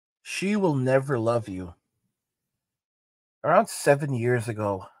She will never love you. Around 7 years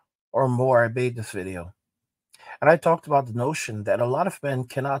ago or more, I made this video. And I talked about the notion that a lot of men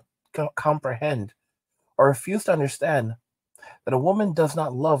cannot comprehend or refuse to understand that a woman does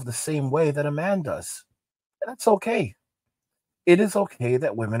not love the same way that a man does. And that's okay. It is okay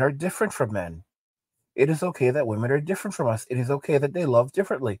that women are different from men. It is okay that women are different from us. It is okay that they love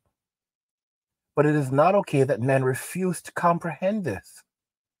differently. But it is not okay that men refuse to comprehend this.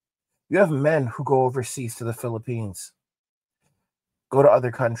 You have men who go overseas to the Philippines, go to other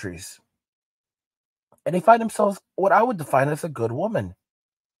countries, and they find themselves what I would define as a good woman.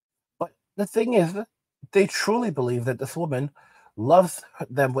 But the thing is, they truly believe that this woman loves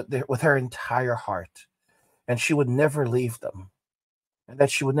them with her entire heart, and she would never leave them, and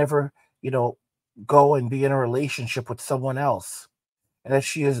that she would never, you know, go and be in a relationship with someone else, and that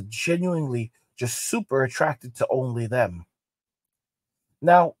she is genuinely just super attracted to only them.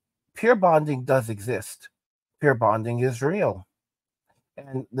 Now, peer bonding does exist. Peer bonding is real.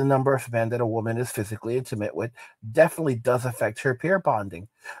 And the number of men that a woman is physically intimate with definitely does affect her peer bonding.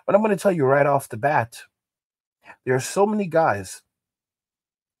 But I'm going to tell you right off the bat, there are so many guys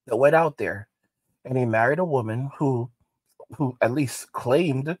that went out there and he married a woman who at least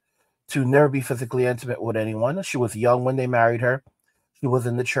claimed to never be physically intimate with anyone. She was young when they married her. She was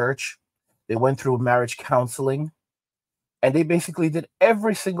in the church. They went through marriage counseling and they basically did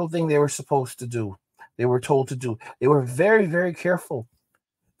every single thing they were supposed to do. They were told to do. They were very, very careful.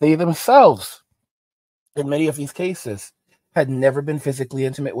 They themselves, in many of these cases, had never been physically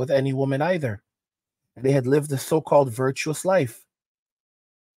intimate with any woman either. And they had lived a so called virtuous life.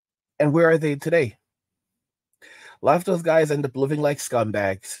 And where are they today? A lot of those guys end up living like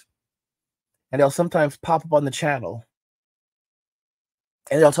scumbags. And they'll sometimes pop up on the channel.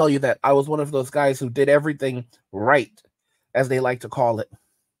 And they'll tell you that I was one of those guys who did everything right, as they like to call it.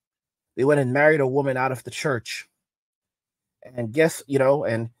 They went and married a woman out of the church. And guess,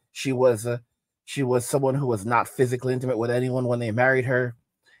 and she was someone who was not physically intimate with anyone when they married her.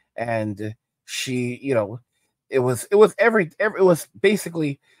 And she, it was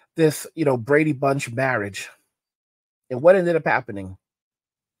basically this, Brady Bunch marriage. And what ended up happening?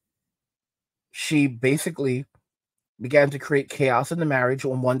 She basically began to create chaos in the marriage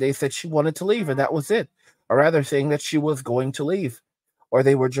and one day said she wanted to leave, and that was it. Or rather, saying that she was going to leave. Or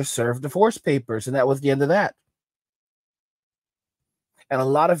they were just served divorce papers, and that was the end of that. And a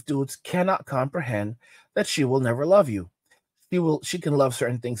lot of dudes cannot comprehend that she will never love you. She can love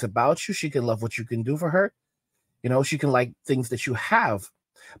certain things about you. She can love what you can do for her. She can like things that you have,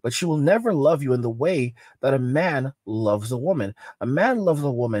 but she will never love you in the way that a man loves a woman. A man loves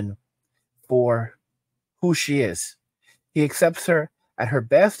a woman for who she is. He accepts her at her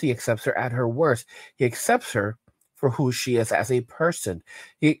best. He accepts her at her worst. He accepts her for who she is as a person.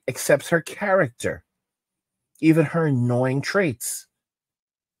 He accepts her character, even her annoying traits.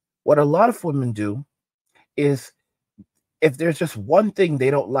 What a lot of women do is if there's just one thing they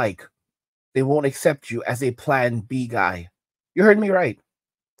don't like, they won't accept you as a plan B guy. You heard me right.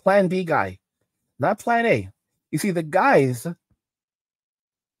 Plan B guy, not plan A. You see, the guys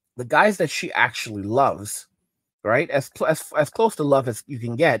that she actually loves, right? As close to love as you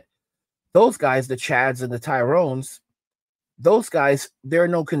can get, those guys, the Chads and the Tyrones, those guys, there are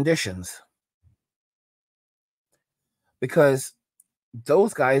no conditions. Because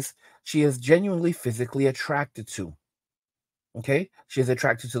those guys, she is genuinely physically attracted to. Okay? She's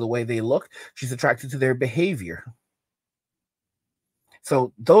attracted to the way they look. She's attracted to their behavior.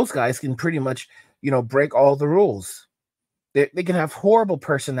 So those guys can pretty much, break all the rules. They can have horrible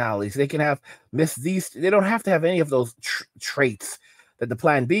personalities. They can have they don't have to have any of those traits that the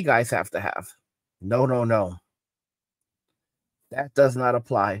plan B guys have to have. No, no, no. That does not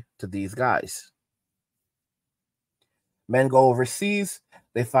apply to these guys. Men go overseas.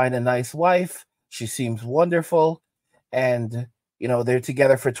 They find a nice wife. She seems wonderful. And, they're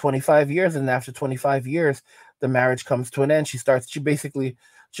together for 25 years. And after 25 years, the marriage comes to an end. She basically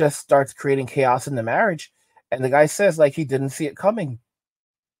just starts creating chaos in the marriage. And the guy says, like, he didn't see it coming.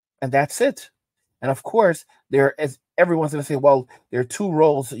 And that's it. And of course, everyone's going to say, well, there are two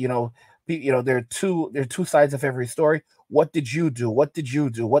roles, there are two sides of every story. What did you do? What did you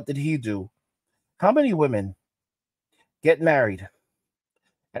do? What did he do? How many women get married?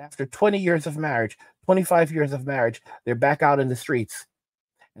 And after 20 years of marriage, 25 years of marriage, they're back out in the streets.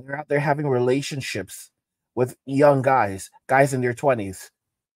 And they're out there having relationships with young guys in their 20s.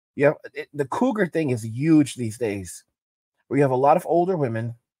 The cougar thing is huge these days, where you have a lot of older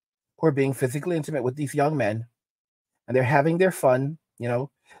women who are being physically intimate with these young men, and they're having their fun.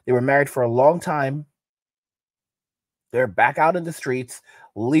 They were married for a long time, They're back out in the streets,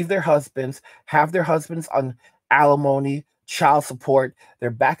 leave their husbands, have their husbands on alimony, child support. They're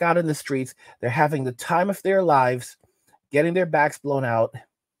back out in the streets. They're having the time of their lives, getting their backs blown out.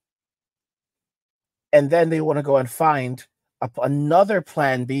 And then they want to go and find another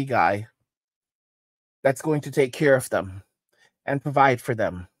plan B guy that's going to take care of them and provide for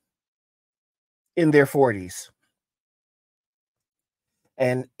them in their 40s.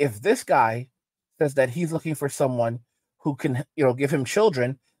 And if this guy says that he's looking for someone who can, give him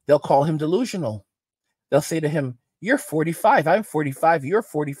children, they'll call him delusional. They'll say to him, "You're 45, I'm 45, you're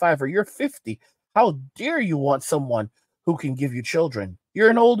 45, or you're 50. How dare you want someone who can give you children? You're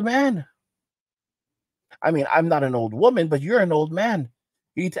an old man." I mean, I'm not an old woman, but you're an old man.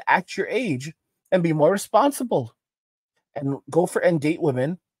 You need to act your age and be more responsible and go for and date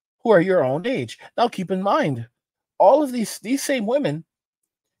women who are your own age. Now, keep in mind, all of these same women,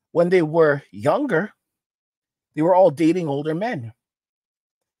 when they were younger, they were all dating older men.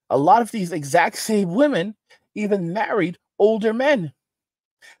 A lot of these exact same women even married older men.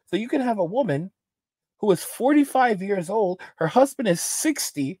 So you can have a woman who is 45 years old, her husband is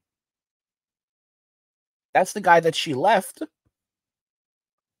 60. That's the guy that she left.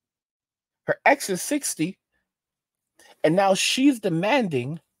 Her ex is 60, and now she's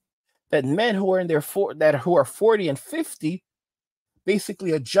demanding that men who are in their who are 40 and 50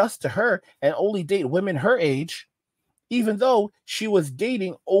 basically adjust to her and only date women her age, even though she was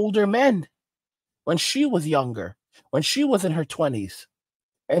dating older men when she was younger, when she was in her 20s.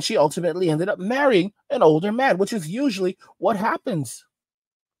 And she ultimately ended up marrying an older man, which is usually what happens.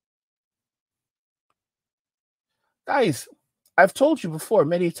 Guys, I've told you before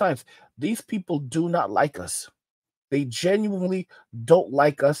many times, these people do not like us. They genuinely don't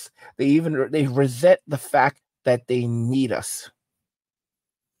like us. They resent the fact that they need us.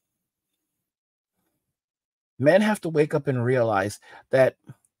 Men have to wake up and realize that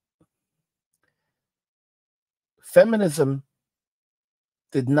feminism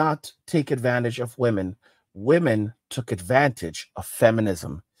did not take advantage of women. Women took advantage of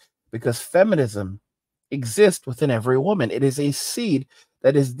feminism, because feminism exists within every woman. It is a seed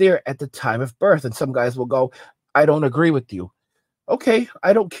that is there at the time of birth. And some guys will go, "I don't agree with you." Okay,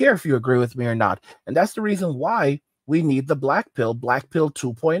 I don't care if you agree with me or not. And that's the reason why we need the black pill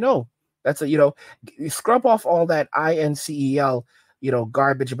 2.0. That's you scrub off all that INCEL,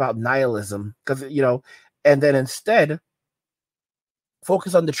 garbage about nihilism, because, and then instead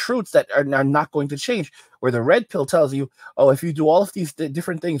focus on the truths that are not going to change. Where the red pill tells you, "Oh, if you do all of these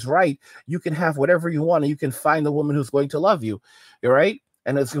different things right, you can have whatever you want, and you can find the woman who's going to love you, right?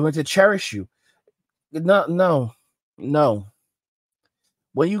 And it's going to cherish you." No.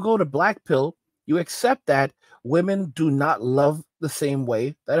 When you go to black pill, you accept that women do not love the same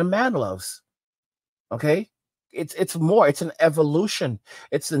way that a man loves. Okay? It's an evolution.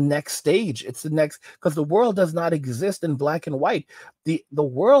 It's the next stage. It's the next, because the world does not exist in black and white. The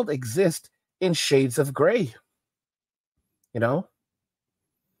world exists in shades of gray. And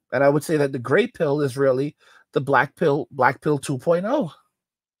I would say that the gray pill is really the black pill 2.0,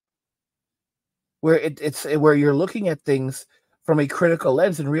 where it's where you're looking at things from a critical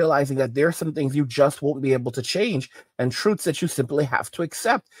lens and realizing that there are some things you just won't be able to change, and truths that you simply have to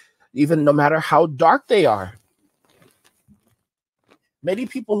accept, even no matter how dark they are. Many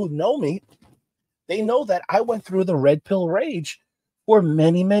people who know me, they know that I went through the red pill rage for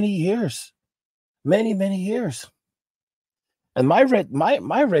many, many years. Many, many years. And my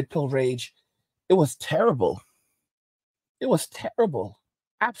red pill rage, it was terrible. It was terrible.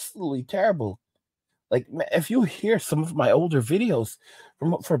 Absolutely terrible. Like, if you hear some of my older videos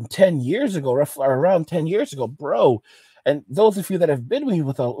from 10 years ago, roughly around 10 years ago, bro, and those of you that have been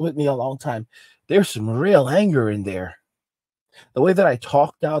with me a long time, there's some real anger in there. The way that I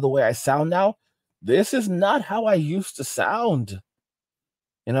talk now, the way I sound now, this is not how I used to sound.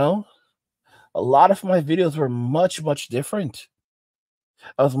 A lot of my videos were much, much different.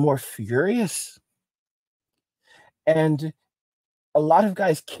 I was more furious. And a lot of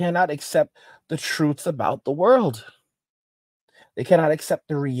guys cannot accept the truths about the world. They cannot accept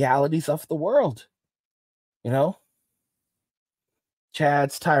the realities of the world.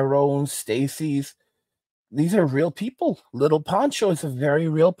 Chad's, Tyrone's, Stacy's, these are real people. Little Poncho is a very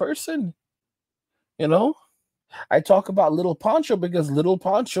real person. I talk about Little Poncho because Little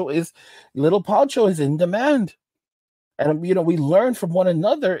Poncho is in demand. And we learn from one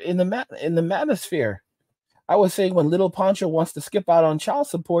another in the manosphere. I was saying, when Little Poncho wants to skip out on child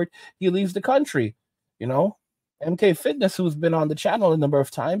support, he leaves the country. MK Fitness, who's been on the channel a number of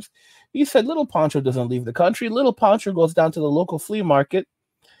times, he said Little Poncho doesn't leave the country. Little Poncho goes down to the local flea market,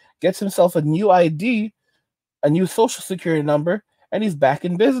 gets himself a new ID, a new social security number, and he's back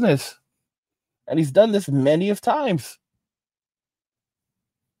in business. And he's done this many of times.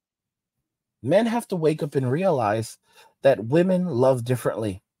 Men have to wake up and realize that women love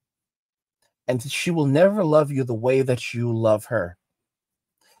differently. And she will never love you the way that you love her.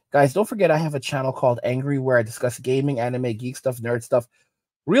 Guys, don't forget I have a channel called Angry where I discuss gaming, anime, geek stuff, nerd stuff,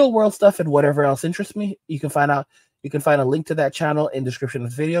 real world stuff, and whatever else interests me. You can find a link to that channel in the description of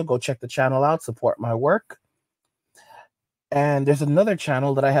the video. Go check the channel out, support my work. And there's another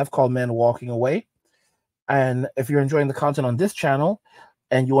channel that I have called Men Walking Away. And if you're enjoying the content on this channel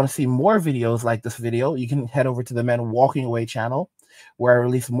and you want to see more videos like this video, you can head over to the Men Walking Away channel, where I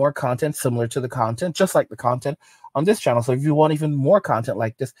release more content similar to the content, just like the content on this channel. So if you want even more content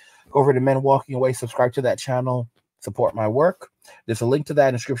like this, go over to Men Walking Away, subscribe to that channel, support my work. There's a link to that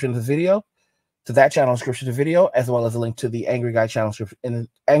in the description of the video, to that channel description of the video, as well as a link to the Angry Guy channel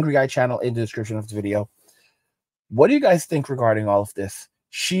in the description of the video. What do you guys think regarding all of this?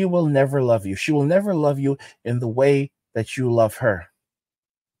 She will never love you. She will never love you in the way that you love her.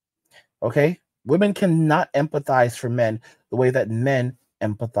 Okay? Women cannot empathize for men the way that men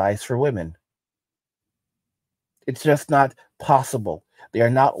empathize for women. It's just not possible. They are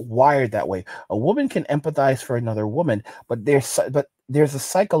not wired that way. A woman can empathize for another woman, but there's a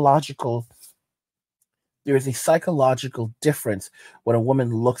psychological difference when a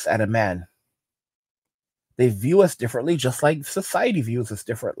woman looks at a man. They view us differently, just like society views us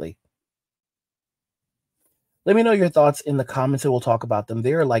differently. Let me know your thoughts in the comments and we'll talk about them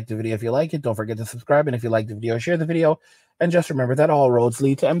there. Like the video if you like it. Don't forget to subscribe. And if you like the video, share the video. And just remember that all roads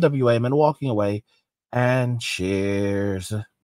lead to MWA, Men Walking Away. And cheers.